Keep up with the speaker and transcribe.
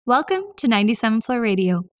Welcome to 97 Floor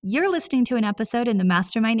Radio. You're listening to an episode in the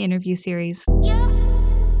Mastermind Interview Series.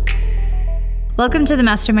 Welcome to the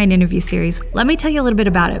Mastermind Interview Series. Let me tell you a little bit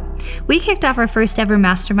about it. We kicked off our first ever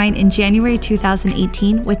Mastermind in January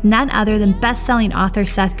 2018 with none other than best-selling author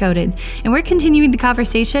Seth Godin. And we're continuing the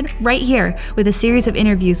conversation right here with a series of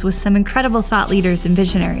interviews with some incredible thought leaders and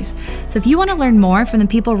visionaries. So if you want to learn more from the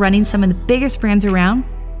people running some of the biggest brands around,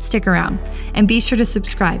 stick around and be sure to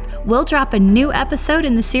subscribe. We'll drop a new episode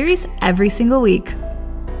in the series every single week.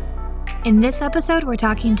 In this episode, we're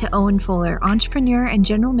talking to Owen Fuller, entrepreneur and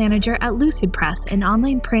general manager at Lucidpress, an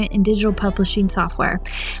online print and digital publishing software.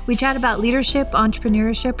 We chat about leadership,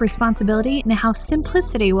 entrepreneurship, responsibility, and how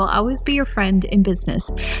simplicity will always be your friend in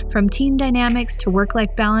business. From team dynamics to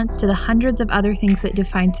work-life balance to the hundreds of other things that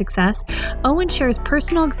define success, Owen shares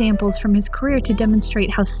personal examples from his career to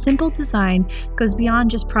demonstrate how simple design goes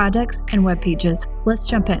beyond just products and web pages. Let's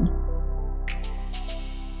jump in.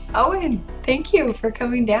 Owen, thank you for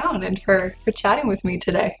coming down and for chatting with me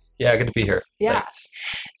today. Yeah, good to be here. Yeah. Thanks.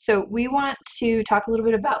 So we want to talk a little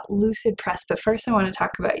bit about Lucidpress, but first I want to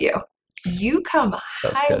talk about you. You come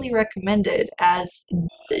highly recommended as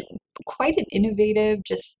quite an innovative,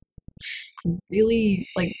 just really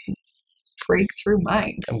breakthrough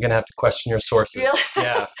mind. I'm going to have to question your sources. Really?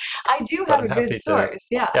 Yeah. I do have a good source.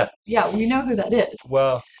 Yeah, we know who that is.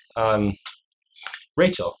 Well,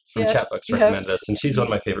 Rachel from Chatbooks recommended us, and she's one of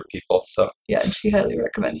my favorite people. So yeah, and she highly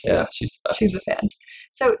recommends it. Yeah, she's the best. She's a fan.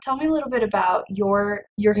 So tell me a little bit about your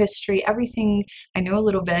history, everything. I know a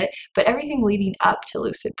little bit, but everything leading up to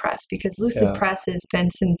Lucidpress, because Lucidpress has been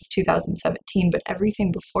since 2017, but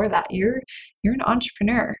everything before that, you're an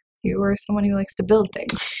entrepreneur. You were someone who likes to build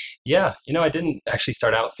things. Yeah, I didn't actually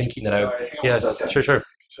start out thinking that Sure.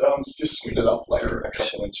 So just scoot it up like a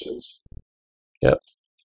couple inches. Yep.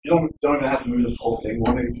 You don't even have to move the whole thing.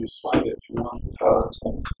 Why don't you just slide it if you want?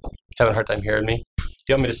 Having a hard time hearing me. Do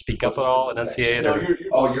you want me to speak up at all, enunciate? No,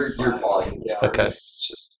 your volume. Yeah, okay.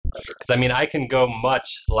 Because I can go much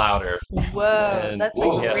louder. Whoa, that's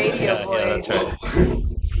like radio voice. Yeah,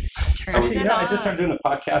 that's right. I just started doing a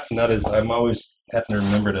podcast, and that is, I'm always having to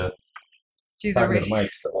remember to do the mic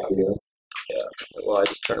for audio. Yeah. Well, I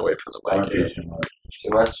just turn away from the mic. Too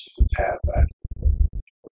much? Just a tad back.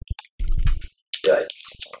 Yikes.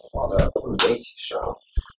 I'm way too strong.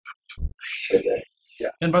 Okay. Yeah.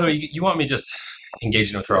 And by the way, you want me just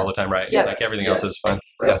engaging with her all the time, right? Yes. Like everything else is fine.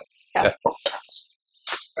 Right. Yeah. Okay. All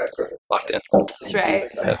right, perfect. Locked in. That's right.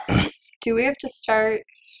 Yeah. Do we have to start?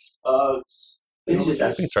 Maybe just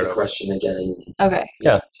ask the question again. Okay.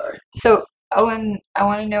 Yeah. Sorry. So, Owen, I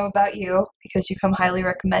want to know about you because you come highly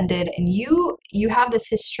recommended, and you have this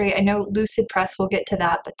history. I know Lucidpress, we'll get to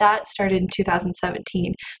that, but that started in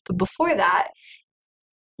 2017. But before that,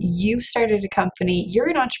 you started a company. You're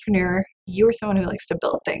an entrepreneur. You were someone who likes to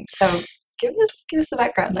build things. So give us the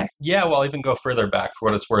background there. Yeah, well, I'll even go further back for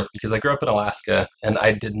what it's worth, because I grew up in Alaska, and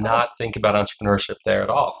I did not think about entrepreneurship there at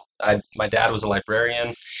all. My dad was a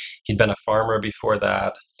librarian. He'd been a farmer before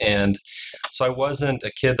that. And so I wasn't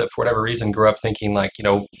a kid that, for whatever reason, grew up thinking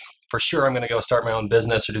for sure I'm going to go start my own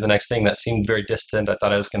business or do the next thing. That seemed very distant. I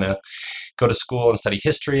thought I was going to go to school and study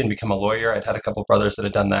history and become a lawyer. I'd had a couple of brothers that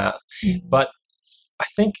had done that. Mm-hmm. But I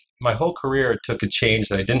think my whole career took a change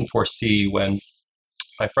that I didn't foresee when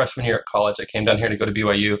my freshman year at college, I came down here to go to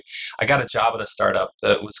BYU. I got a job at a startup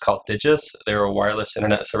that was called Digis. They were a wireless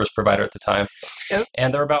internet service provider at the time. Yep.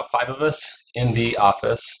 And there were about 5 of us in the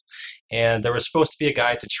office. And there was supposed to be a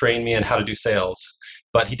guy to train me on how to do sales.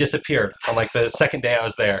 But he disappeared on the second day I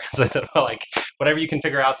was there. So I said, well, whatever you can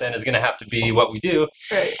figure out then is going to have to be what we do.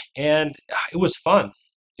 Right. And it was fun.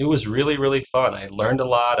 It was really, really fun. I learned a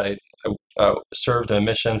lot. I served a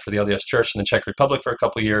mission for the LDS Church in the Czech Republic for a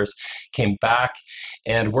couple of years, came back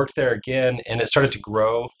and worked there again, and it started to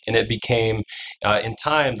grow, and it became, in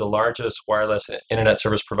time, the largest wireless internet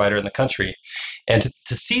service provider in the country. And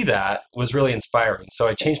to see that was really inspiring. So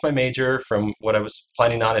I changed my major from what I was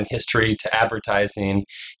planning on in history to advertising,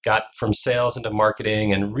 got from sales into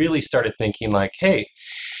marketing, and really started thinking hey,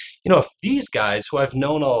 if these guys who I've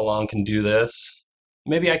known all along can do this,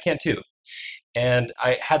 maybe I can too. And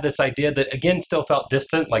I had this idea that, again, still felt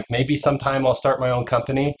distant, maybe sometime I'll start my own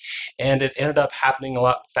company. And it ended up happening a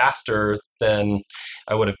lot faster than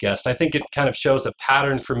I would have guessed. And I think it kind of shows a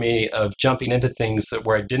pattern for me of jumping into things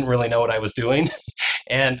where I didn't really know what I was doing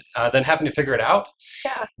and then having to figure it out,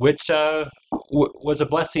 which was a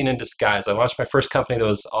blessing in disguise. I launched my first company that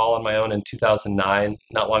was all on my own in 2009,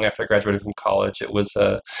 not long after I graduated from college. It was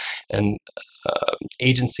an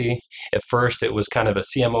agency. At first, it was kind of a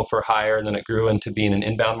CMO for hire, and then it grew into being an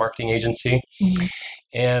inbound marketing agency. Mm-hmm.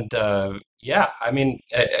 And Yeah, I mean,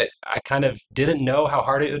 I kind of didn't know how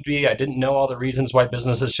hard it would be. I didn't know all the reasons why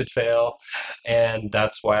businesses should fail, and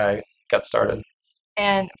that's why I got started.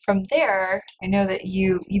 And from there, I know that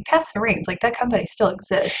you passed the reins. Like that company still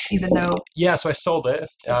exists, even though. Yeah, so I sold it.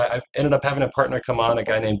 I ended up having a partner come on, a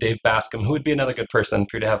guy named Dave Bascom, who would be another good person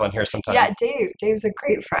for you to have on here sometime. Yeah, Dave. Dave's a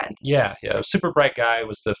great friend. Yeah, super bright guy.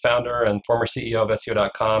 Was the founder and former CEO of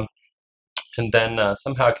SEO.com. And then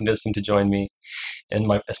somehow I convinced him to join me as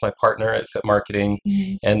my partner at Fit Marketing.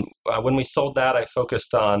 Mm-hmm. And when we sold that, I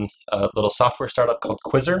focused on a little software startup called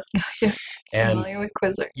Quizzer. Yeah, and familiar with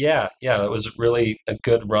Quizzer. Yeah, it was really a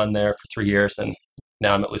good run there for 3 years, and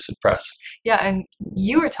now I'm at Lucidpress. Yeah, and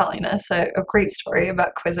you were telling us a great story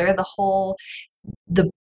about Quizzer, the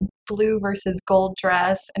blue versus gold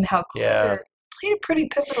dress, and how Quizzer played a pretty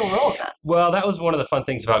pivotal role in that. Well, that was one of the fun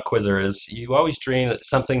things about Quizzer is you always dream that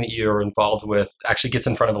something that you're involved with actually gets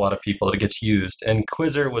in front of a lot of people, that it gets used. And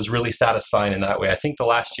Quizzer was really satisfying in that way. I think the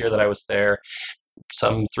last year that I was there,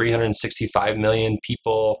 some 365 million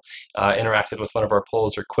people interacted with one of our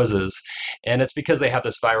polls or quizzes. And it's because they have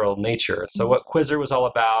this viral nature. So what Quizzer was all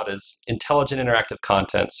about is intelligent interactive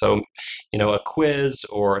content. So, a quiz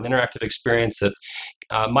or an interactive experience that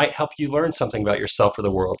might help you learn something about yourself or the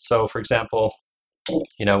world. So, for example,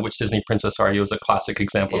 which Disney princess are you was a classic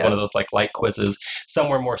example of one of those like light quizzes. Some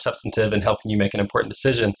were more substantive in helping you make an important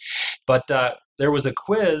decision. But there was a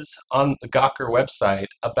quiz on the Gawker website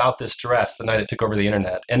about this dress the night it took over the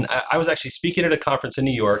internet. And I was actually speaking at a conference in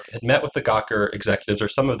New York, had met with the Gawker executives, or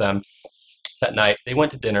some of them, that night. They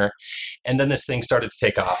went to dinner, and then this thing started to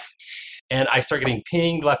take off. And I started getting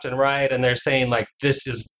pinged left and right, and they're saying, like, this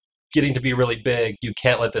is getting to be really big. You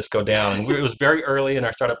can't let this go down. And it was very early in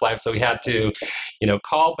our startup life, so we had to,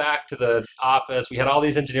 call back to the office. We had all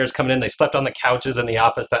these engineers coming in. They slept on the couches in the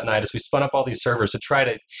office that night as we spun up all these servers to try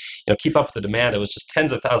to, keep up with the demand. It was just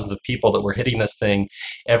tens of thousands of people that were hitting this thing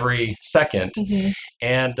every second. Mm-hmm.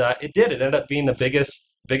 And it did. It ended up being the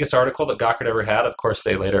biggest article that Gawker ever had. Of course,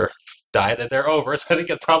 they later died, that they're over. So I think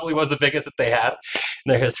it probably was the biggest that they had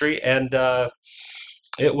in their history. And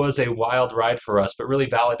it was a wild ride for us, but really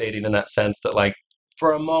validating in that sense that, like,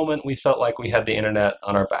 for a moment, we felt like we had the internet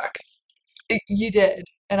on our back. You did.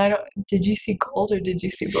 And did you see gold or did you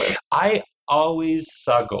see blue? I always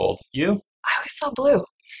saw gold. You? I always saw blue.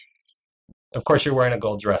 Of course, you're wearing a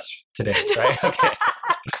gold dress today, right? Okay.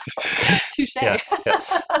 Touche. Yeah.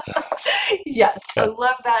 Yes, yeah. I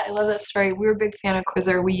love that. I love that story. We were a big fan of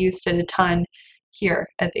Quizzer. We used it a ton here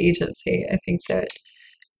at the agency. I think that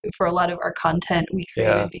for a lot of our content we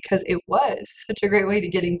created because it was such a great way to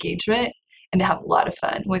get engagement and to have a lot of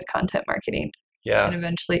fun with content marketing. Yeah. And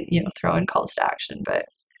eventually, throw in calls to action. But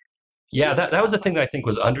yeah, that was the thing that I think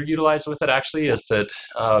was underutilized with it, actually, is that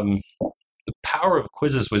the power of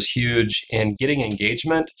quizzes was huge in getting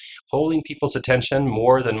engagement, holding people's attention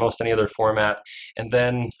more than most any other format, and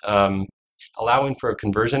then allowing for a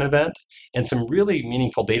conversion event and some really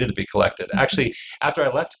meaningful data to be collected. Actually, after I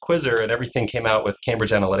left Quizzer and everything came out with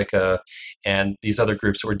Cambridge Analytica and these other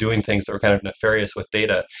groups that were doing things that were kind of nefarious with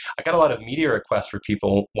data, I got a lot of media requests for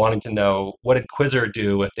people wanting to know, what did Quizzer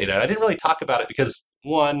do with data? And I didn't really talk about it because,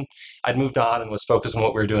 one, I'd moved on and was focused on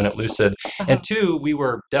what we were doing at Lucid. And two, we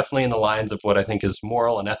were definitely in the lines of what I think is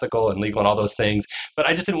moral and ethical and legal and all those things. But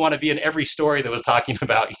I just didn't want to be in every story that was talking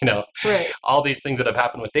about, all these things that have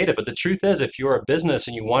happened with data. But the truth is, if you're a business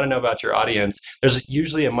and you want to know about your audience, there's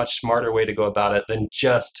usually a much smarter way to go about it than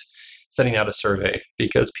just sending out a survey,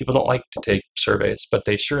 because people don't like to take surveys, but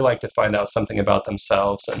they sure like to find out something about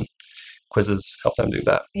themselves, and quizzes help them do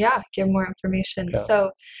that. Yeah, give more information. Yeah.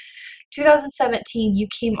 So 2017, you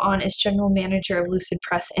came on as general manager of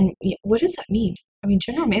Lucidpress. And what does that mean? I mean,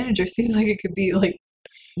 general manager seems like it could be like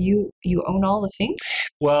you own all the things.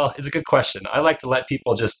 Well, it's a good question. I like to let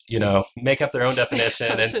people just, make up their own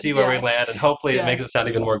definition and see where we land. And hopefully it makes it sound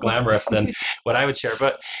even more glamorous than what I would share.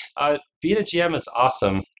 But being a GM is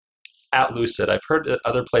awesome at Lucid. I've heard at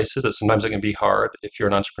other places that sometimes it can be hard if you're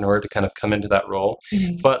an entrepreneur to kind of come into that role.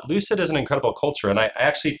 Mm-hmm. But Lucid is an incredible culture. And I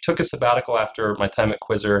actually took a sabbatical after my time at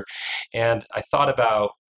Quizzer, and I thought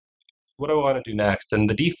about, what do I want to do next? And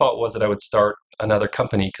the default was that I would start another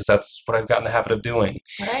company, because that's what I've gotten the habit of doing.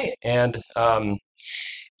 Right. And,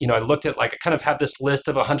 I looked at, I kind of have this list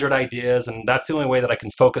of 100 ideas, and that's the only way that I can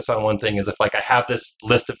focus on one thing, is if I have this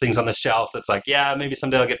list of things on the shelf that's maybe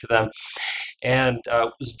someday I'll get to them. And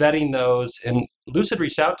was vetting those, and Lucid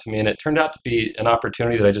reached out to me, and it turned out to be an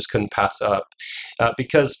opportunity that I just couldn't pass up,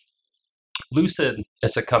 because Lucid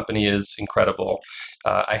as a company is incredible.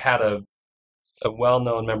 I had a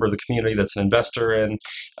well-known member of the community that's an investor in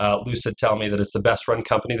Lucid tell me that it's the best run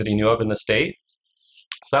company that he knew of in the state.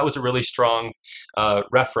 So that was a really strong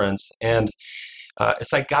reference. And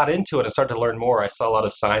as I got into it and started to learn more, I saw a lot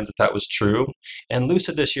of signs that that was true. And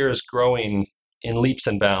Lucid this year is growing in leaps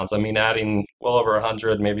and bounds. I mean, adding well over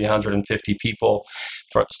 100, maybe 150 people,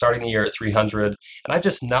 starting the year at 300. And I've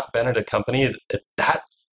just not been at a company at that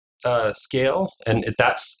scale and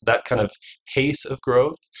that's that kind of pace of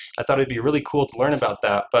growth. I thought it'd be really cool to learn about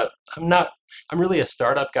that, but I'm really a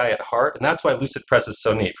startup guy at heart, and that's why Lucidpress is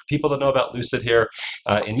so neat. For people that know about Lucid here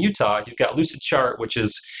in Utah, you've got Lucid Chart, which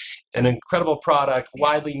is an incredible product,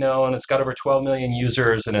 widely known. It's got over 12 million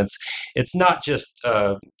users, and it's not just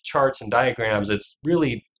charts and diagrams. It's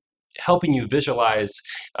really helping you visualize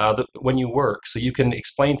when you work, so you can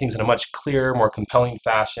explain things in a much clearer, more compelling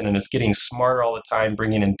fashion, and it's getting smarter all the time,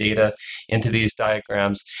 bringing in data into these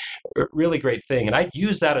diagrams. Really great thing. And I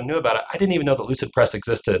used that and knew about it. I didn't even know that Lucidpress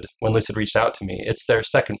existed when Lucid reached out to me. It's their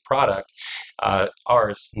second product,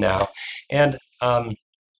 ours now. And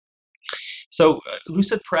so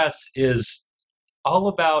Lucidpress is all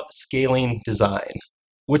about scaling design,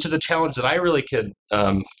 which is a challenge that I really could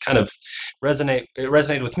kind of resonate. It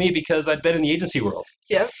resonated with me because I'd been in the agency world.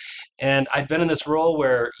 Yep. And I'd been in this role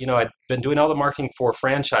where, I'd been doing all the marketing for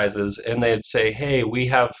franchises, and they'd say, hey, we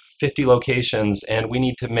have 50 locations and we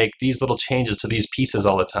need to make these little changes to these pieces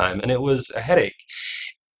all the time. And it was a headache.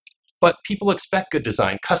 But people expect good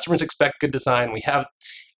design. Customers expect good design. We have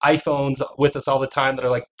iPhones with us all the time that are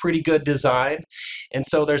like pretty good design. And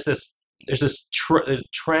so there's this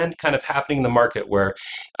trend kind of happening in the market where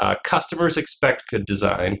customers expect good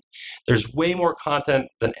design. There's way more content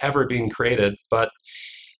than ever being created, but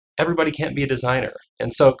everybody can't be a designer.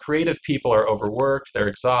 And so creative people are overworked, they're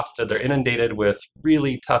exhausted, they're inundated with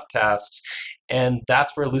really tough tasks. And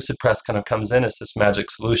that's where Lucidpress kind of comes in as this magic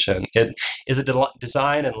solution. It is a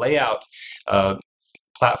design and layout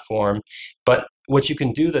platform, but what you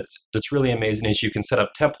can do that's really amazing is you can set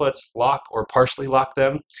up templates, lock or partially lock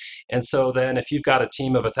them. And so then if you've got a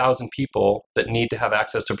team of 1,000 people that need to have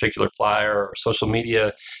access to a particular flyer or social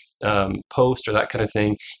media post or that kind of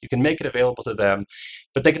thing, you can make it available to them,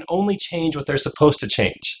 but they can only change what they're supposed to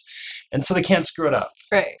change. And so they can't screw it up.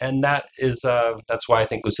 Right. And that is that's why I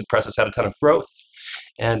think Lucidpress has had a ton of growth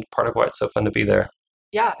and part of why it's so fun to be there.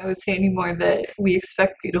 Yeah, I would say anymore that we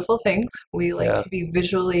expect beautiful things. We like to be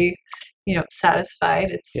visually,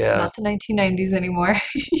 satisfied. It's not the 1990s anymore.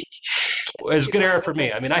 It was a good era for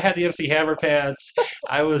me. I mean, I had the MC Hammer pants.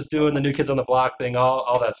 I was doing the New Kids on the Block thing,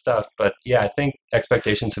 all that stuff. But yeah, I think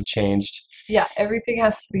expectations have changed. Yeah, everything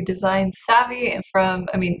has to be design savvy and from,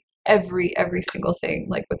 every single thing,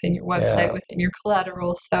 like within your website, within your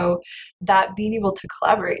collateral. So that being able to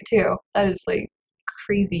collaborate too, that is like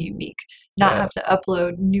crazy unique. Not have to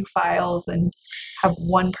upload new files and have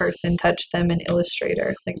one person touch them in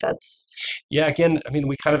Illustrator. Like that's... Yeah, again,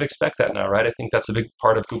 we kind of expect that now, right? I think that's a big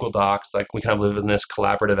part of Google Docs. Like we kind of live in this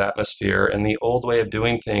collaborative atmosphere, and the old way of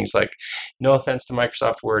doing things, like no offense to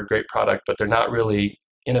Microsoft Word, great product, but they're not really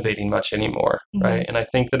innovating much anymore, right? And I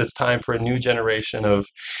think that it's time for a new generation of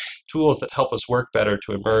tools that help us work better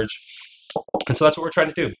to emerge. And so that's what we're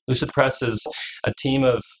trying to do. Lucidpress is a team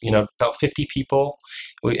of, about 50 people.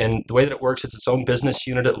 And the way that it works, it's its own business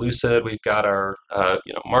unit at Lucid. We've got our,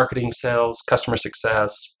 marketing, sales, customer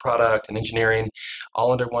success, product, and engineering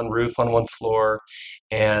all under one roof on one floor.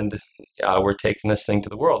 And we're taking this thing to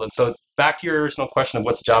the world. And so back to your original question of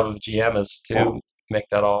what's the job of GM is to make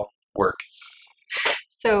that all work.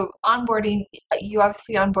 So onboarding, you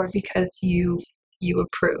obviously onboard because you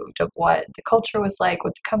approved of what the culture was like,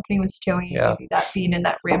 what the company was doing, maybe that being in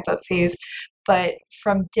that ramp up phase. But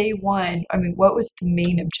from day one, what was the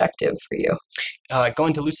main objective for you?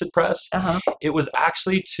 Going to Lucidpress, it was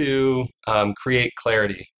actually to create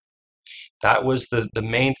clarity. That was the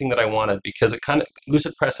main thing that I wanted, because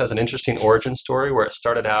Lucidpress has an interesting origin story where it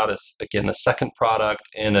started out as, again, the second product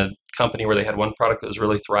in a company where they had one product that was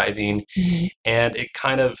really thriving. And it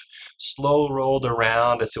kind of slow rolled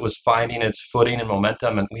around as it was finding its footing and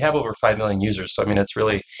momentum. And we have over 5 million users. So, it's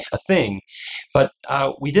really a thing. But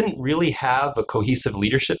we didn't really have a cohesive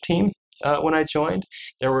leadership team. When I joined,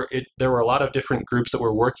 there were a lot of different groups that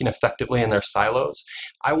were working effectively in their silos.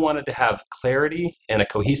 I wanted to have clarity and a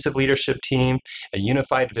cohesive leadership team, a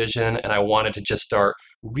unified vision, and I wanted to just start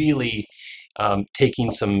really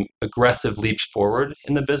taking some aggressive leaps forward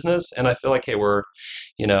in the business. And I feel like, hey, we're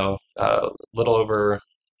a little over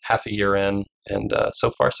half a year in, and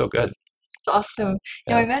so far so good. That's awesome.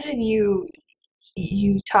 Now I imagine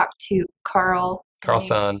you talked to Carl.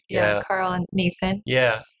 Carlson, Carl and Nathan.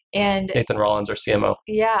 Yeah. And Nathan Rollins, our CMO.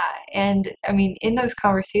 Yeah. And in those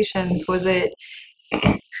conversations, was it,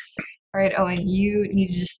 all right, Owen, you need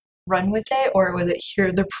to just run with it, or was it here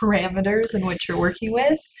are the parameters in which you're working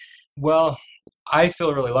with? Well, I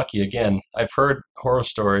feel really lucky. Again, I've heard horror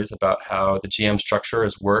stories about how the GM structure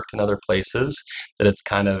has worked in other places, that it's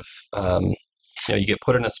kind of, you get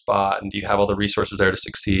put in a spot and you have all the resources there to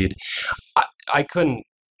succeed. I couldn't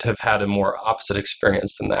have had a more opposite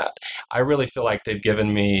experience than that. I really feel like they've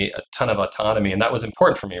given me a ton of autonomy, and that was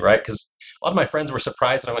important for me, right? Because a lot of my friends were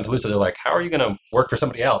surprised when I went to Lucid. They're like, "How are you going to work for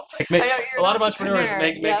somebody else?" Like, a lot of entrepreneurs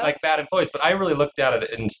make like bad employees, but I really looked at it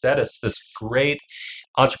instead as this great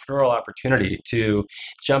entrepreneurial opportunity to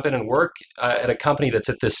jump in and work at a company that's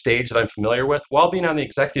at this stage that I'm familiar with, while being on the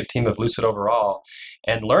executive team of Lucid overall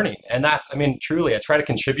and learning. And that's, truly, I try to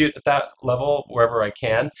contribute at that level wherever I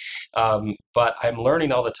can, but I'm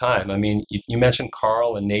learning all the time. You mentioned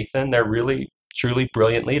Carl and Nathan. They're really truly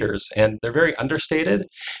brilliant leaders, and they're very understated,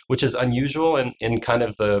 which is unusual in kind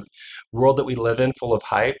of the world that we live in, full of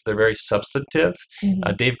hype. They're very substantive.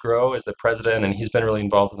 Mm-hmm. Dave Groh is the president, and he's been really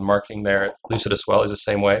involved in the marketing there at Lucid as well. He's the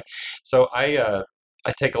same way. So I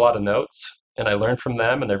take a lot of notes, and I learn from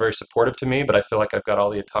them, and they're very supportive to me, but I feel like I've got all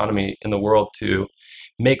the autonomy in the world to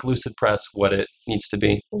make Lucidpress what it needs to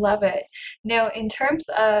be. Love it. Now, in terms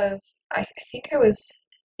of,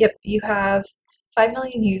 you have 5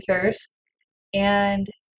 million users, and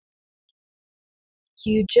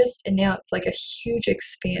you just announced like a huge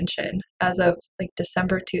expansion as of like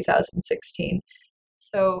December 2016.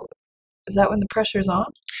 So is that when the pressure's on?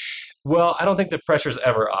 Well, I don't think the pressure's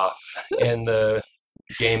ever off in the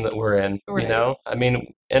game that we're in, right.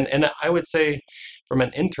 And I would say from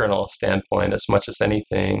an internal standpoint, as much as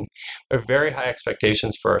anything, we have very high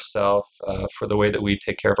expectations for ourselves, for the way that we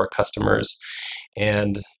take care of our customers.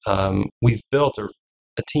 And we've built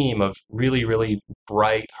a team of really, really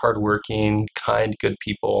bright, hardworking, kind, good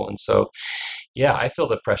people. And so, yeah, I feel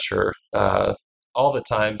the pressure all the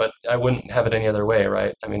time, but I wouldn't have it any other way,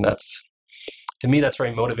 right? To me, that's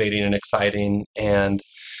very motivating and exciting. And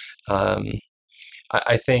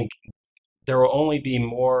I think there will only be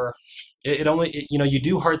more. You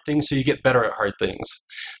do hard things so you get better at hard things.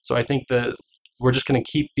 So I think that we're just going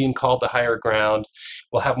to keep being called to higher ground.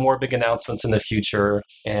 We'll have more big announcements in the future,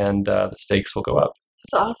 and the stakes will go up.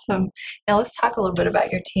 That's awesome. Now let's talk a little bit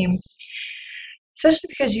about your team, especially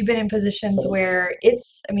because you've been in positions where if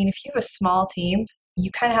you have a small team, you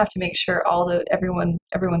kind of have to make sure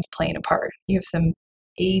everyone's playing a part. You have some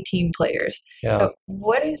A-team players. Yeah. So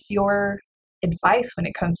what is your advice when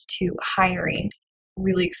it comes to hiring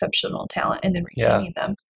really exceptional talent and then retaining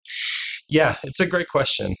them? Yeah, it's a great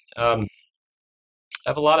question. I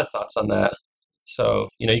have a lot of thoughts on that. So,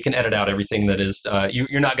 you can edit out everything that is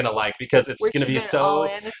you're not going to like, because it's going to be so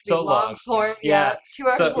long. Form. Yeah. 2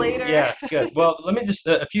 hours later. Yeah, good. Well, let me just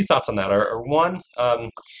a few thoughts on that. One,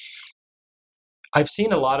 I've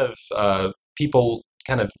seen a lot of people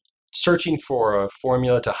kind of searching for a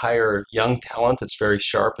formula to hire young talent that's very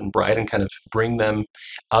sharp and bright and kind of bring them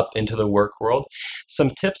up into the work world. Some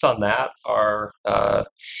tips on that are, at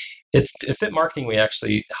Fit Marketing, we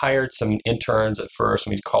actually hired some interns at first,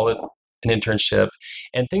 and we called it an internship,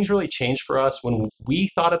 and things really changed for us when we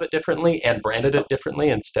thought of it differently and branded it differently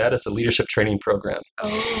instead as a leadership training program.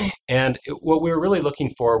 Oh. And what we were really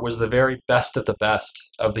looking for was the very best of the best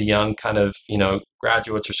of the young kind of,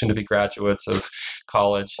 graduates or soon to be graduates of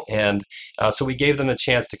college. And so we gave them a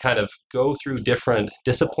chance to kind of go through different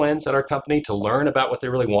disciplines at our company to learn about what they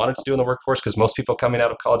really wanted to do in the workforce, because most people coming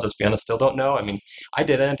out of college, let's be honest, still don't know. I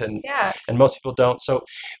didn't, and most people don't. So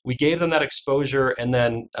we gave them that exposure, and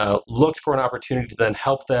then looked for an opportunity to then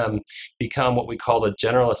help them become what we call a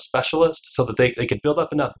generalist specialist, so that they could build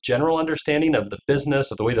up enough general understanding of the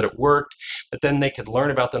business, of the way that it worked, that then they could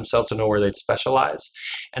learn about themselves to know where they'd specialize.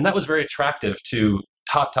 And that was very attractive to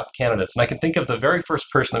top candidates. And I can think of the very first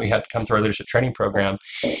person that we had to come through our leadership training program.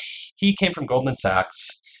 He came from Goldman Sachs.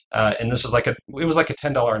 And this was like a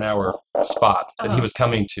 $10 an hour spot that he was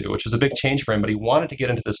coming to, which was a big change for him. But he wanted to get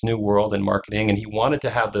into this new world in marketing, and he wanted to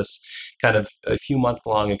have this kind of a few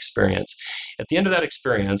month-long experience. At the end of that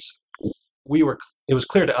experience, it was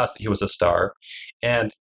clear to us that he was a star.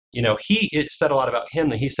 And it said a lot about him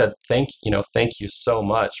that he said, thank you so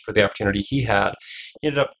much for the opportunity he had. He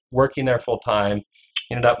ended up working there full time.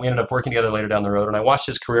 We ended up working together later down the road, and I watched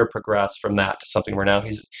his career progress from that to something where now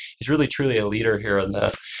he's really truly a leader here in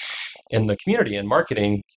the community and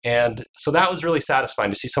marketing. And so that was really satisfying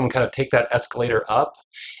to see someone kind of take that escalator up.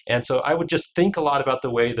 And so I would just think a lot about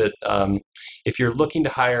the way that if you're looking to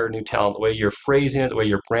hire new talent, the way you're phrasing it, the way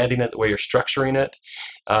you're branding it, the way you're structuring it,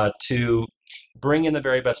 to bring in the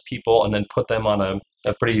very best people and then put them on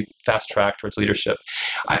a pretty fast track towards leadership.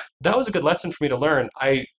 That was a good lesson for me to learn.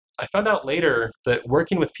 I found out later that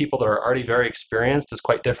working with people that are already very experienced is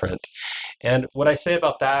quite different. And what I say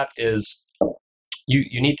about that is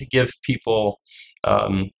you need to give people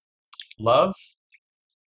love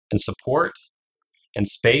and support and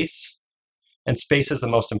space. And space is the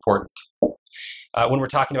most important. When we're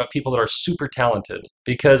talking about people that are super talented,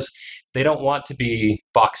 because they don't want to be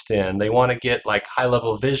boxed in. They want to get like high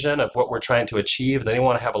level vision of what we're trying to achieve. They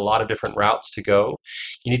want to have a lot of different routes to go.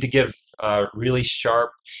 You need to give really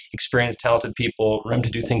sharp, experienced, talented people room to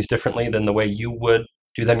do things differently than the way you would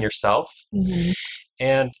do them yourself. Mm-hmm.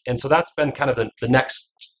 And so that's been kind of the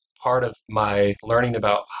next part of my learning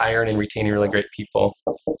about hiring and retaining really great people.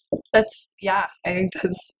 I think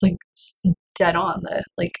that's like dead on.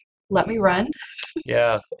 Let me run.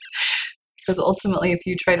 Yeah. Because ultimately, if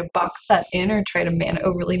you try to box that in or try to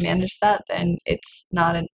overly manage that, then it's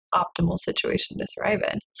not an optimal situation to thrive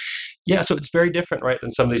in. Yeah, so it's very different, right, than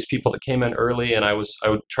some of these people that came in early, and I would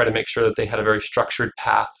try to make sure that they had a very structured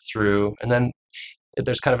path through, and then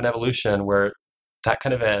there's kind of an evolution where that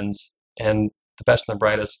kind of ends, and the best and the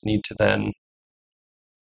brightest need to then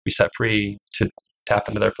be set free to tap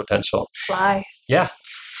into their potential. Fly. Yeah.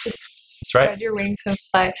 Just that's right. spread your wings and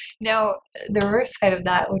fly. Now, the reverse side of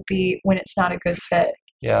that would be when it's not a good fit.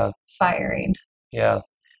 Yeah. Firing. Yeah.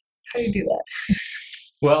 How do you do that?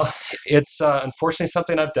 Well, it's unfortunately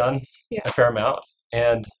something I've done a fair amount,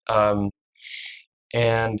 and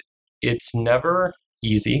it's never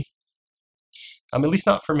easy. At least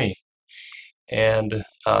not for me. And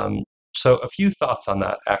so a few thoughts on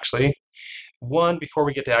that, actually. One, before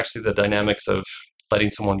we get to actually the dynamics of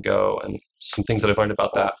letting someone go and some things that I've learned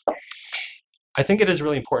about that, I think it is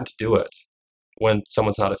really important to do it when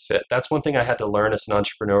someone's not a fit. That's one thing I had to learn as an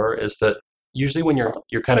entrepreneur, is that usually when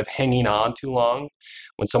you're kind of hanging on too long,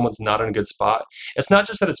 when someone's not in a good spot, it's not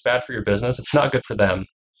just that it's bad for your business, it's not good for them.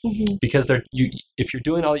 Mm-hmm. Because if you're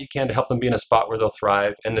doing all you can to help them be in a spot where they'll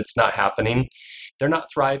thrive and it's not happening, they're not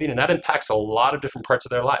thriving, and that impacts a lot of different parts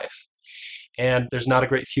of their life. And there's not a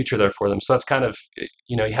great future there for them. So that's kind of,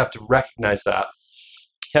 you have to recognize that.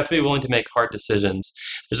 You have to be willing to make hard decisions.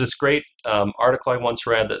 There's this great article I once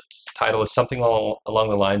read that's title is something along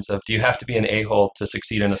the lines of, do you have to be an a-hole to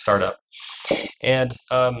succeed in a startup? And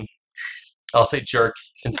I'll say jerk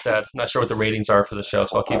instead. I'm not sure what the ratings are for the show,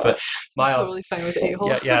 so I'll keep it mild. I'm totally fine with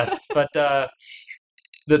a-hole. Yeah. But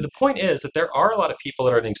the point is that there are a lot of people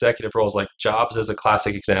that are in executive roles, like Jobs is a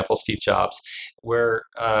classic example, Steve Jobs, where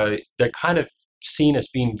they're kind of seen as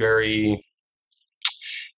being very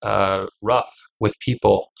rough with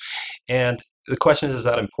people. And the question is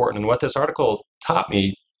that important? And what this article taught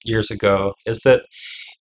me years ago is that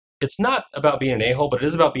it's not about being an a-hole, but it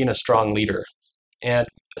is about being a strong leader. And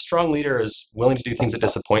a strong leader is willing to do things that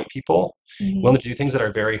disappoint people, mm-hmm. willing to do things that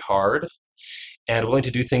are very hard, and willing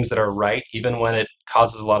to do things that are right, even when it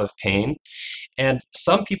causes a lot of pain. And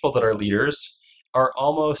some people that are leaders are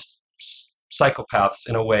almost psychopaths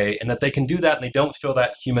in a way, and that they can do that and they don't feel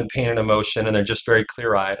that human pain and emotion, and they're just very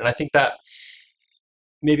clear-eyed. And I think that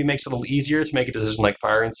maybe makes it a little easier to make a decision like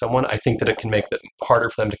firing someone. I think that it can make it harder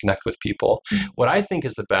for them to connect with people. Mm-hmm. What I think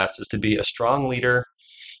is the best is to be a strong leader,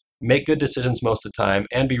 make good decisions most of the time,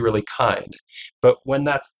 and be really kind. But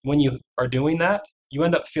when you are doing that, you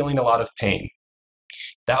end up feeling a lot of pain.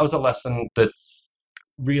 That was a lesson that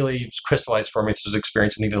really crystallized for me through this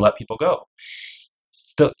experience of needing to let people go.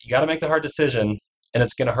 Still, you got to make the hard decision, and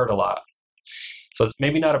it's going to hurt a lot. So it's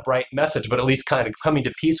maybe not a bright message, but at least kind of coming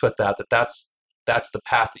to peace with that's the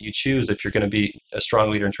path that you choose if you're going to be a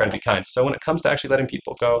strong leader and trying to be kind. So when it comes to actually letting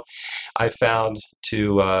people go, I found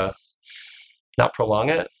to not prolong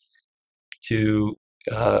it, to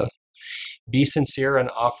be sincere and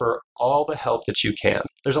offer all the help that you can.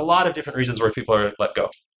 There's a lot of different reasons where people are let go.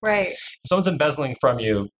 Right. If someone's embezzling from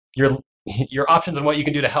you, your options on what you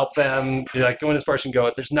can do to help them, like going as far as you can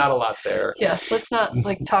go, there's not a lot there. Yeah, let's not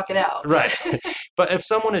talk it out. Right. But if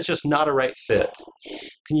someone is just not a right fit,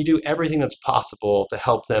 can you do everything that's possible to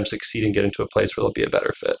help them succeed and get into a place where they'll be a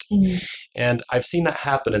better fit? Mm-hmm. And I've seen that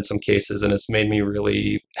happen in some cases, and it's made me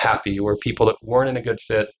really happy, where people that weren't in a good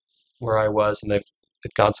fit where I was and they've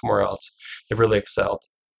gone somewhere else, they've really excelled.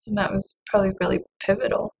 And that was probably really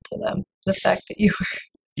pivotal to them, the fact that you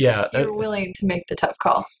were willing to make the tough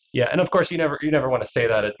call. Yeah, and of course you never want to say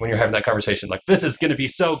that when you're having that conversation, like, this is going to be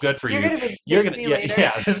so good for you. You're going to be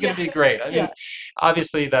later. This is going to be great. I mean,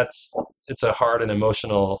 obviously it's a hard and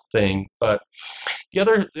emotional thing, but the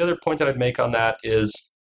other point that I'd make on that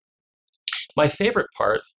is my favorite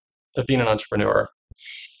part of being an entrepreneur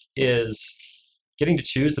is getting to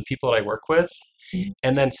choose the people that I work with, mm-hmm.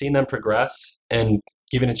 and then seeing them progress and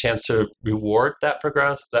giving a chance to reward that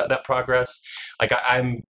progress. Like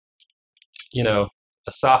I'm,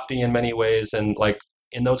 a softie in many ways. And like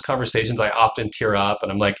in those conversations, I often tear up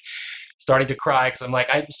and I'm like starting to cry because I'm like,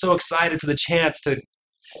 I'm so excited for the chance to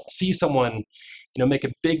see someone, make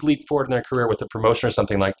a big leap forward in their career with a promotion or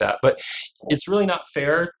something like that. But it's really not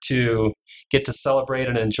fair to get to celebrate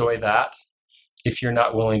and enjoy that if you're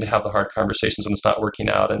not willing to have the hard conversations when it's not working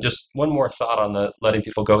out. And just one more thought on the letting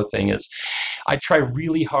people go thing is I try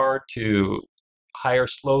really hard to hire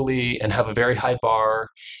slowly and have a very high bar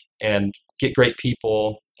and get great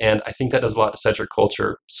people. And I think that does a lot to set your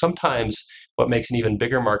culture. Sometimes what makes an even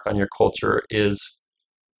bigger mark on your culture is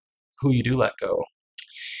who you do let go.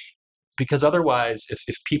 Because otherwise,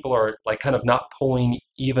 if people are like kind of not pulling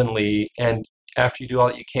evenly, and after you do all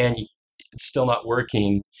that you can, it's still not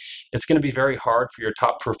working, it's going to be very hard for your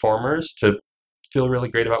top performers to feel really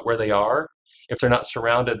great about where they are if they're not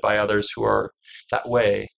surrounded by others who are that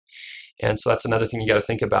way. And so that's another thing you got to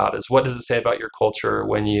think about is what does it say about your culture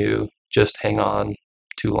when you just hang on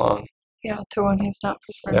too long? Yeah, to one who's not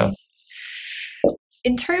performing. Yeah.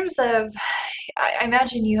 In terms of, I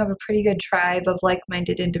imagine you have a pretty good tribe of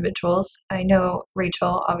like-minded individuals. I know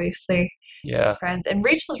Rachel, obviously, friends. And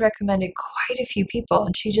Rachel's recommended quite a few people,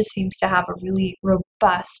 and she just seems to have a really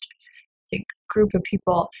robust group of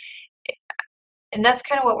people. And that's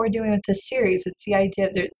kind of what we're doing with this series. It's the idea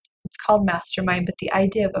of it's called Mastermind, but the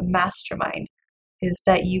idea of a mastermind is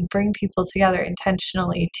that you bring people together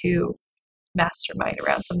intentionally to mastermind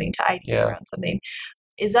around something, to idea around something.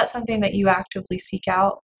 Is that something that you actively seek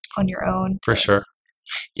out on your own? For sure.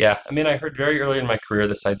 Yeah. I mean, I heard very early in my career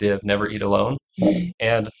this idea of never eat alone. Mm-hmm.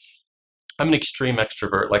 And I'm an extreme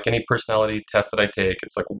extrovert. Like any personality test that I take,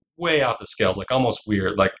 it's like way off the scales, like almost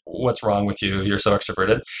weird. Like, what's wrong with you? You're so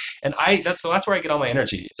extroverted. And that's where I get all my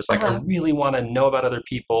energy. It's like I really want to know about other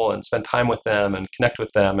people and spend time with them and connect with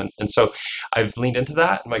them. And so I've leaned into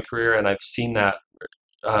that in my career, and I've seen that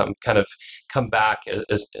kind of come back and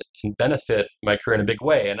benefit my career in a big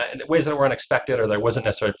way, and in ways that were unexpected or that I wasn't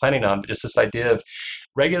necessarily planning on. But just this idea of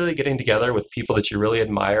regularly getting together with people that you really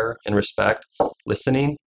admire and respect,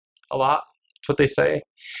 listening a lot, that's what they say,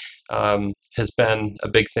 has been a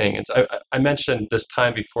big thing. And so I mentioned this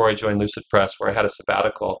time before I joined Lucidpress where I had a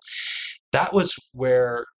sabbatical. That was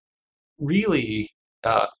where really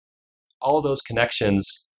all of those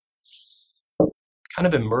connections kind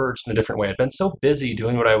of emerged in a different way. I'd been so busy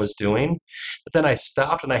doing what I was doing, but then I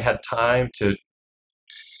stopped and I had time to,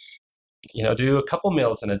 do a couple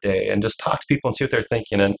meals in a day and just talk to people and see what they're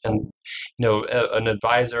thinking. And an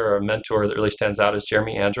advisor or a mentor that really stands out is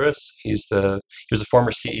Jeremy Andrus. He was a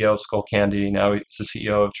former CEO of Skull Candy. Now he's the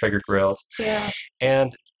CEO of Traeger Grills. Yeah.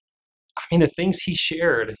 And I mean, the things he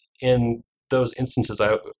shared in those instances,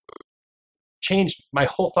 changed my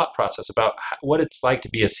whole thought process about what it's like to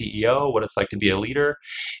be a CEO, what it's like to be a leader.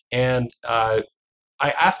 And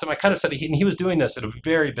I asked him, I kind of said, he was doing this at a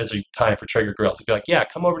very busy time for Traeger Grills. He'd be like, yeah,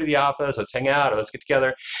 come over to the office, let's hang out, or let's get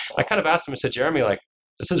together. I kind of asked him, I said, Jeremy, like,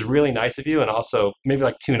 this is really nice of you, and also maybe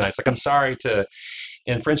like too nice. Like, I'm sorry to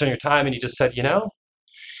infringe on your time. And he just said,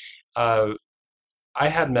 I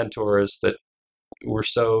had mentors that were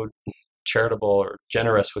so charitable or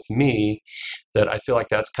generous with me that I feel like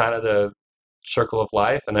that's kind of the circle of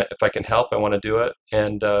life, and if I can help, I want to do it.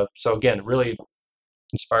 And so again, really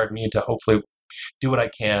inspired me to hopefully do what I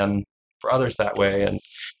can for others that way. And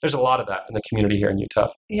there's a lot of that in the community here in Utah.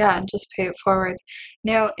 Yeah, and just pay it forward.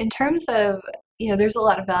 Now, in terms of, there's a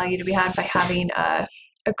lot of value to be had by having a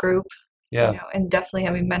group, and definitely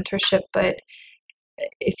having mentorship. But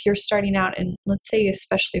if you're starting out, and let's say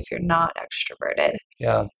especially if you're not extroverted,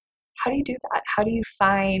 how do you do that? How do you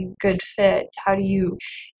find good fits? How do you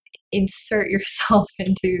insert yourself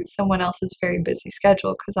into someone else's very busy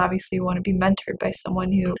schedule? Because obviously you want to be mentored by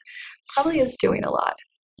someone who probably is doing a lot.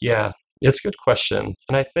 Yeah, it's a good question.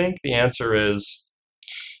 And I think the answer is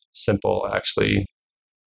simple, actually.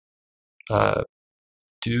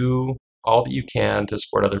 Do all that you can to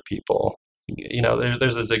support other people.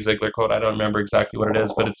 There's a Zig Ziglar quote. I don't remember exactly what it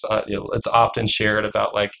is, but it's often shared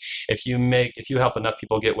about like if you help enough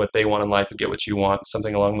people get what they want in life, you get what you want,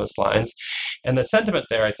 something along those lines. And the sentiment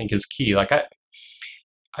there, I think, is key. Like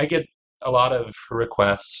I get a lot of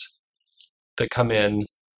requests that come in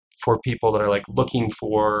for people that are like looking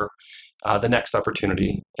for the next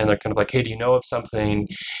opportunity, and they're kind of like, hey, do you know of something?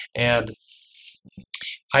 And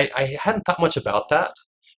I hadn't thought much about that,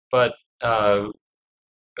 but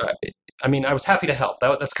I mean, I was happy to help.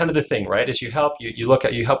 That's kind of the thing, right? Is you help,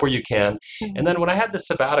 you help where you can. Mm-hmm. And then when I had this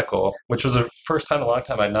sabbatical, which was the first time in a long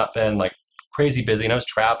time I'd not been like crazy busy, and I was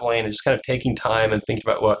traveling and just kind of taking time and thinking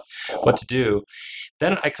about what to do.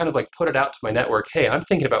 Then I kind of like put it out to my network. Hey, I'm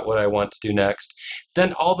thinking about what I want to do next.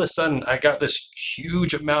 Then all of a sudden I got this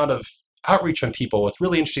huge amount of outreach from people with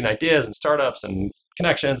really interesting ideas and startups and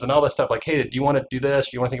connections and all this stuff. Like, hey, do you want to do this?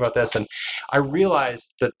 Do you want to think about this? And I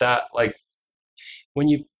realized that like when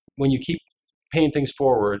you keep paying things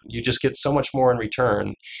forward, you just get so much more in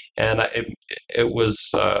return. And it was,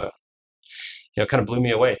 kind of blew me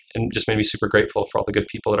away and just made me super grateful for all the good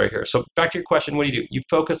people that are here. So back to your question, what do? You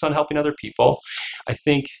focus on helping other people. I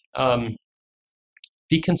think,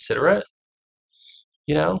 be considerate,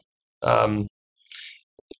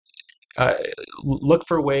 look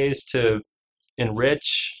for ways to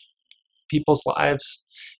enrich people's lives,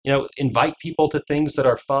 invite people to things that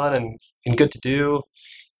are fun and good to do,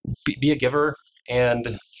 be a giver,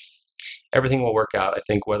 and everything will work out. I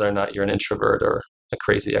think whether or not you're an introvert or a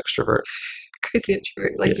crazy extrovert. Crazy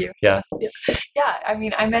introvert like you. Yeah. Yeah. I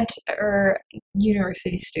mean, I mentor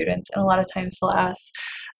university students, and a lot of times they'll ask,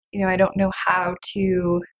 I don't know how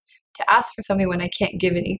to ask for something when I can't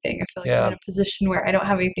give anything. I feel like I'm in a position where I don't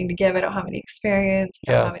have anything to give. I don't have any experience.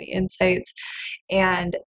 I don't have any insights.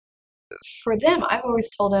 And for them, I've always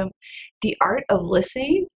told them the art of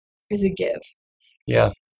listening is a give.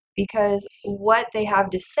 Yeah. Because what they have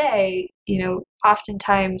to say,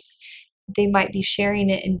 oftentimes they might be sharing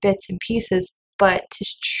it in bits and pieces, but to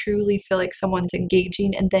truly feel like someone's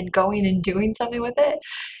engaging and then going and doing something with it,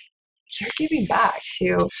 you're giving back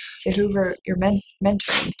to whoever you're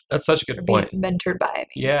mentoring. That's such a good point. Being mentored by.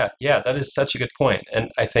 Yeah, that is such a good point.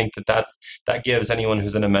 And I think that gives anyone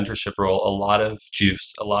who's in a mentorship role a lot of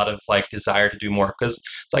juice, a lot of like desire to do more. Because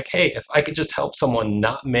it's like, hey, if I could just help someone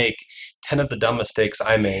not make 10 of the dumb mistakes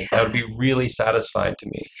I made, that would be really satisfying to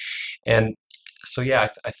me. And so, I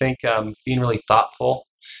think being really thoughtful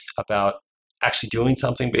about actually doing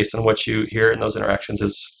something based on what you hear in those interactions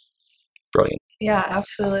is brilliant. Yeah,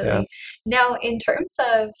 absolutely. Yeah. Now, in terms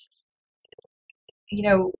of,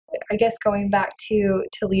 I guess going back to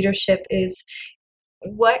leadership, is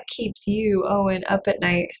what keeps you, Owen, up at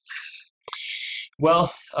night?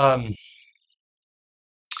 Well, I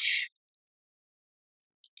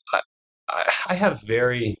have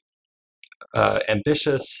very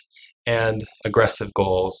ambitious and aggressive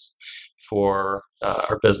goals for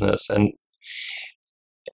our business. And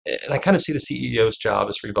I kind of see the CEO's job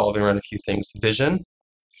as revolving around a few things: vision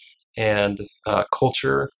and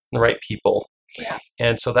culture and the right people. Yeah.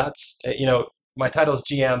 And so that's, my title is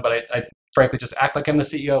GM, but I frankly just act like I'm the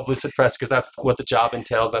CEO of Lucidpress because that's what the job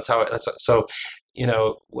entails. So,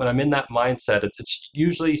 when I'm in that mindset, it's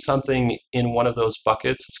usually something in one of those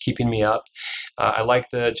buckets that's keeping me up. I like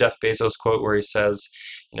the Jeff Bezos quote where he says,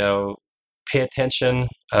 pay attention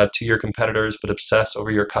to your competitors, but obsess over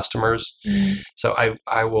your customers. Mm-hmm. So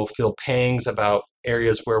I will feel pangs about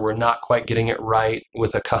areas where we're not quite getting it right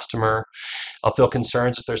with a customer. I'll feel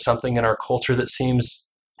concerns if there's something in our culture that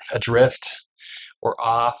seems adrift or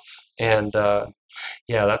off. And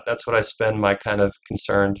that's what I spend my kind of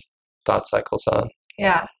concerned thought cycles on.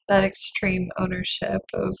 Yeah, that extreme ownership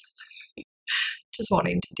of just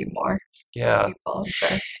wanting to do more. Yeah. People,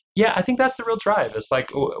 sure. Yeah, I think that's the real drive. It's like,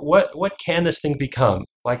 what can this thing become?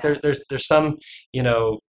 Like there's some,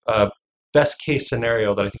 best case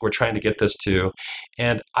scenario that I think we're trying to get this to.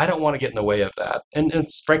 And I don't want to get in the way of that. And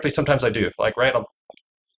frankly, sometimes I do. Like, right,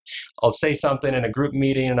 I'll say something in a group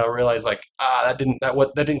meeting and I'll realize like, that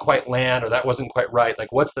didn't quite land, or that wasn't quite right.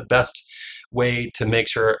 Like, what's the best way to make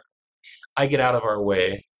sure I get out of our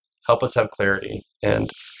way, help us have clarity, and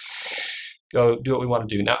go do what we want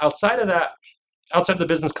to do. Now, outside of the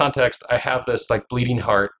business context, I have this like bleeding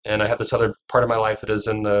heart, and I have this other part of my life that is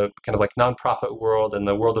in the kind of like nonprofit world and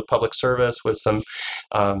the world of public service with some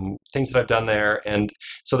things that I've done there. And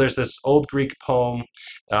so there's this old Greek poem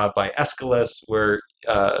by Aeschylus where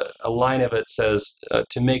a line of it says,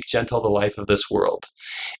 to make gentle the life of this world.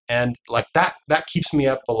 And like that keeps me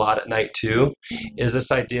up a lot at night too, is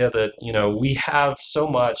this idea that, we have so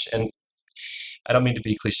much, and I don't mean to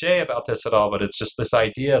be cliche about this at all, but it's just this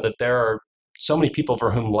idea that there are so many people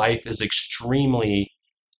for whom life is extremely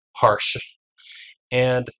harsh.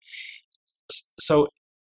 And so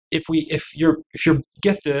if you're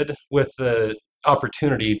gifted with the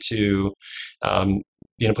opportunity to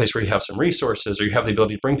be in a place where you have some resources, or you have the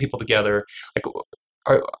ability to bring people together, like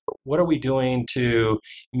what are we doing to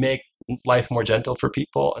make life more gentle for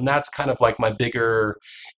people? And that's kind of like my bigger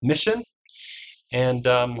mission. And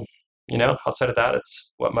outside of that,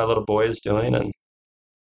 it's what my little boy is doing and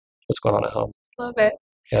what's going on at home. Love it.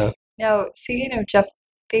 Yeah. Now, speaking of Jeff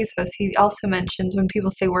Bezos, he also mentions when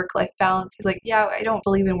people say work-life balance, he's like, I don't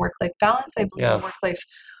believe in work-life balance. I believe in work-life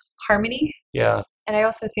harmony. Yeah. And I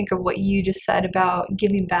also think of what you just said about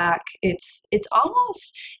giving back. It's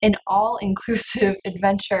almost an all-inclusive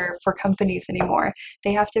adventure for companies anymore.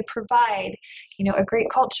 They have to provide, a great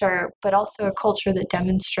culture, but also a culture that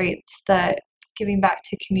demonstrates that giving back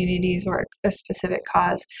to communities or a specific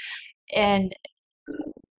cause. And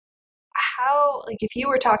how, if you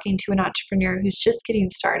were talking to an entrepreneur who's just getting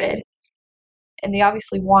started, and they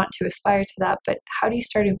obviously want to aspire to that, but how do you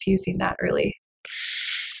start infusing that early?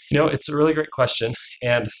 It's a really great question.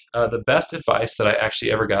 And the best advice that I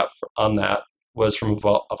actually ever got on that was from, of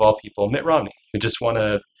all people, Mitt Romney, who just won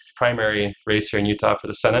a primary race here in Utah for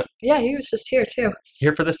the Senate. Yeah, he was just here too.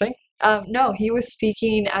 Here for this thing? No, he was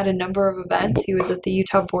speaking at a number of events. He was at the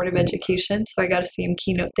Utah Board of Education, so I got to see him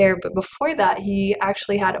keynote there. But before that, he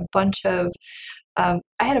actually had a bunch of, I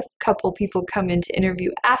had a couple people come in to interview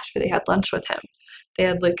after they had lunch with him. They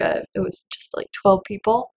had it was just 12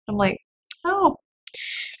 people. I'm like, oh.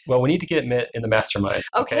 Well, we need to get Mitt in the mastermind.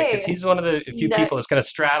 Okay. Because he's one of the few people that's kind of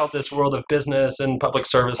straddled this world of business and public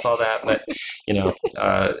service and all that. And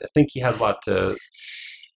I think he has a lot to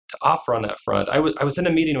offer on that front. I was in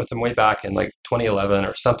a meeting with him way back in 2011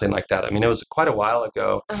 or something like that. I mean, it was quite a while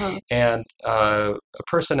ago. Uh-huh. And a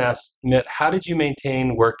person asked Mitt, how did you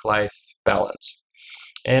maintain work-life balance?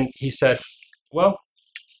 And he said, well,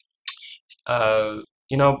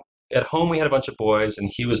 at home we had a bunch of boys, and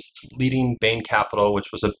he was leading Bain Capital, which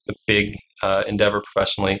was a big endeavor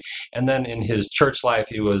professionally. And then in his church life,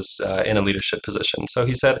 he was in a leadership position. So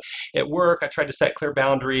he said, at work, I tried to set clear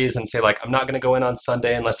boundaries and say, I'm not going to go in on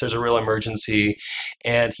Sunday unless there's a real emergency.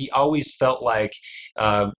 And he always felt like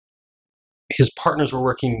his partners were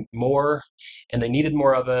working more and they needed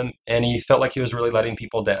more of him, and he felt like he was really letting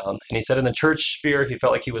people down. And he said in the church sphere, he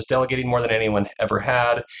felt like he was delegating more than anyone ever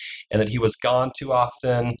had, and that he was gone too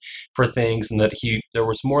often for things, and that there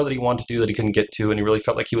was more that he wanted to do that he couldn't get to, and he really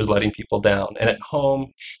felt like he was letting people down. And at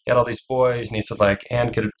home, he had all these boys, and he said,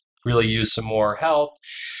 Ann could really use some more help.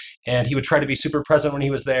 And he would try to be super present when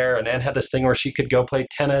he was there. And Ann had this thing where she could go play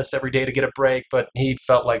tennis every day to get a break, but he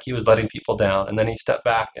felt like he was letting people down. And then he stepped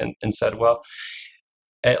back and said, well,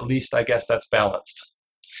 at least I guess that's balanced.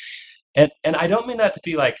 And I don't mean that to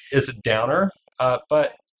be is a downer,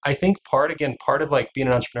 but I think part of being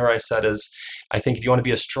an entrepreneur, I said, is I think if you want to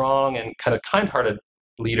be a strong and kind of kind-hearted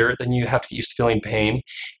leader, then you have to get used to feeling pain.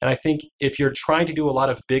 And I think if you're trying to do a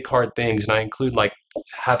lot of big, hard things, and I include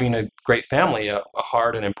having a great family, a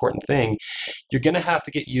hard and important thing, you're going to have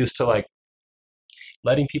to get used to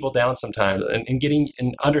letting people down sometimes and getting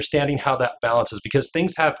and understanding how that balances, because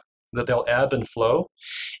things that they'll ebb and flow.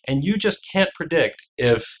 And you just can't predict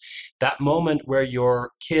if that moment where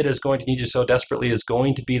your kid is going to need you so desperately is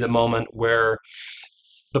going to be the moment where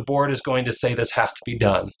the board is going to say this has to be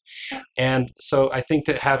done. And so I think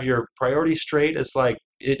to have your priorities straight is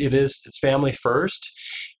it's family first,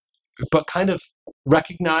 but kind of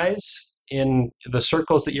recognize in the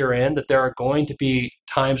circles that you're in that there are going to be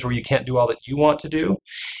times where you can't do all that you want to do.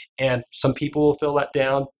 And some people will feel let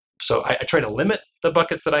down. So I try to limit the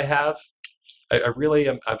buckets that I have. I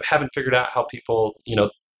haven't figured out how people,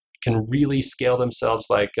 can really scale themselves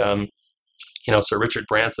Sir Richard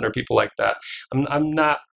Branson or people like that. I'm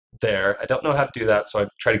not there. I don't know how to do that. So I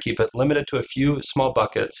try to keep it limited to a few small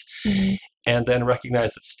buckets, mm-hmm. and then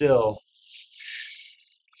recognize that still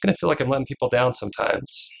I'm going to feel like I'm letting people down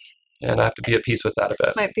sometimes. And I have to be at peace with that a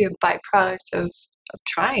bit. Might be a byproduct of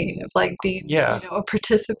trying, of being, a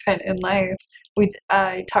participant in life.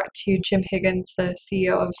 I talked to Jim Higgins, the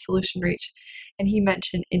CEO of Solution Reach, and he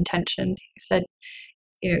mentioned intention. He said,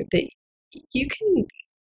 that you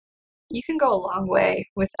can go a long way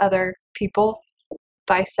with other people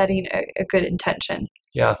by setting a good intention.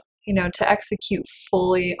 Yeah. To execute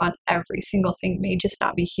fully on every single thing may just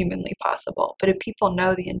not be humanly possible. But if people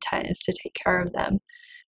know the intent is to take care of them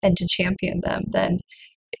and to champion them, then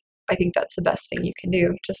I think that's the best thing you can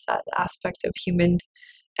do. Just that aspect of human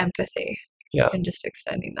empathy. Yeah. And just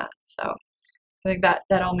extending that. So I think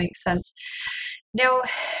that all makes sense. Now,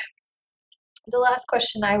 the last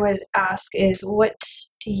question I would ask is, what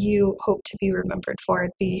do you hope to be remembered for?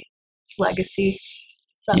 It'd be legacy.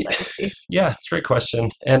 It's not legacy. Yeah, it's a great question.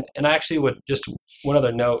 And I actually would just one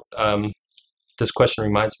other note. This question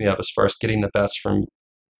reminds me of as far as getting the best from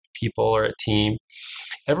people or a team.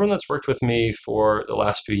 Everyone that's worked with me for the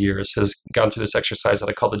last few years has gone through this exercise that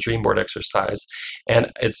I call the dream board exercise.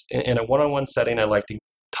 And it's in a one-on-one setting. I like to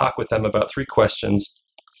talk with them about 3 questions.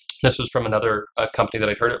 This was from another company that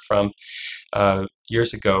I'd heard it from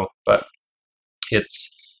years ago, but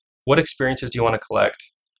it's, what experiences do you want to collect?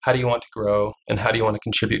 How do you want to grow? And how do you want to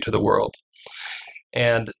contribute to the world?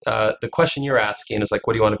 And the question you're asking is like,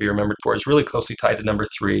 what do you want to be remembered for? Is really closely tied to number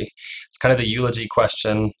 3. It's kind of the eulogy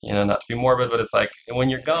question, not to be morbid, but it's like, when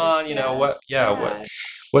you're gone,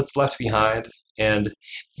 what's left behind? And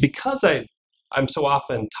because I'm so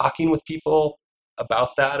often talking with people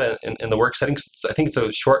about that in the work settings, I think it's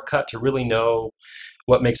a shortcut to really know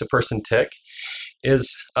what makes a person tick.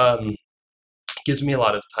 Gives me a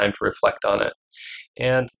lot of time to reflect on it.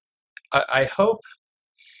 And I hope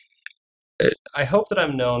that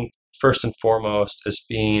I'm known first and foremost as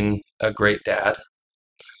being a great dad.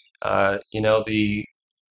 The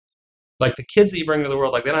kids that you bring to the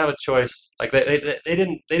world, like, they don't have a choice. Like, they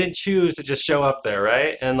didn't choose to just show up there,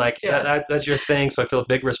 right? And like that's your thing. So I feel a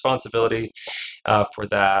big responsibility for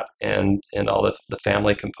that and all the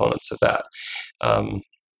family components of that.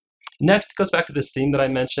 Next, it goes back to this theme that I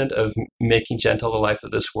mentioned of making gentle the life of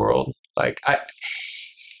this world. Like, I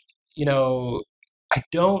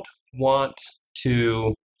don't want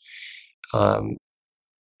to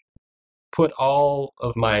put all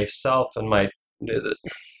of myself and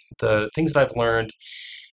the things that I've learned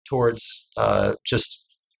towards just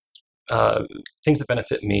things that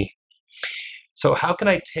benefit me. So how can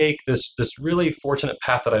I take this really fortunate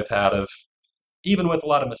path that I've had of, even with a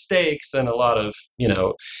lot of mistakes and a lot of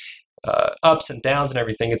ups and downs and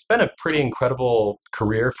everything, it's been a pretty incredible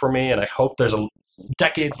career for me, and I hope there's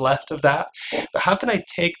decades left of that. But how can I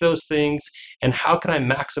take those things and how can I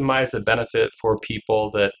maximize the benefit for people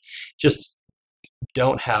that just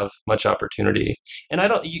don't have much opportunity? And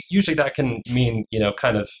usually that can mean,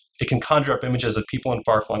 it can conjure up images of people in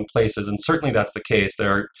far-flung places, and certainly that's the case.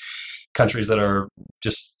 There are countries that are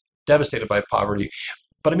just devastated by poverty.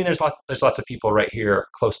 But I mean, there's lots of people right here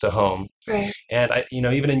close to home. Right. And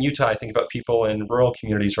even in Utah, I think about people in rural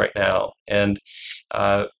communities right now, and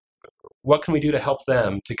what can we do to help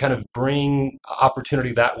them to kind of bring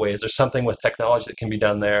opportunity that way? Is there something with technology that can be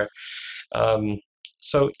done there?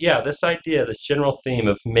 This idea, this general theme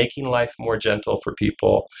of making life more gentle for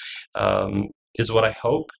people, is what I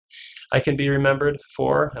hope I can be remembered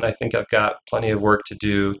for, and I think I've got plenty of work to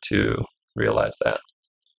do to realize that.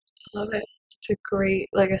 I love it. It's a great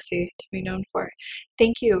legacy to be known for.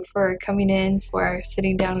 Thank you for coming in, for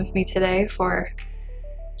sitting down with me today, for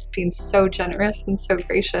being so generous and so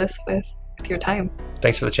gracious with your time.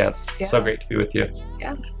 Thanks for the chance. Yeah. So great to be with you.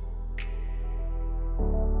 Yeah.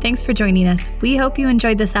 Thanks for joining us. We hope you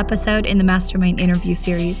enjoyed this episode in the Mastermind interview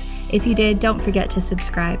series. If you did, don't forget to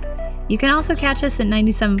subscribe. You can also catch us at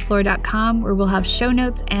 97floor.com, where we'll have show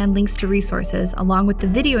notes and links to resources, along with the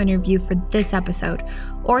video interview for this episode.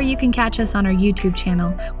 Or you can catch us on our YouTube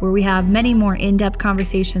channel, where we have many more in-depth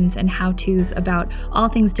conversations and how-tos about all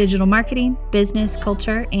things digital marketing, business,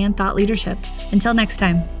 culture, and thought leadership. Until next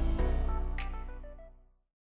time.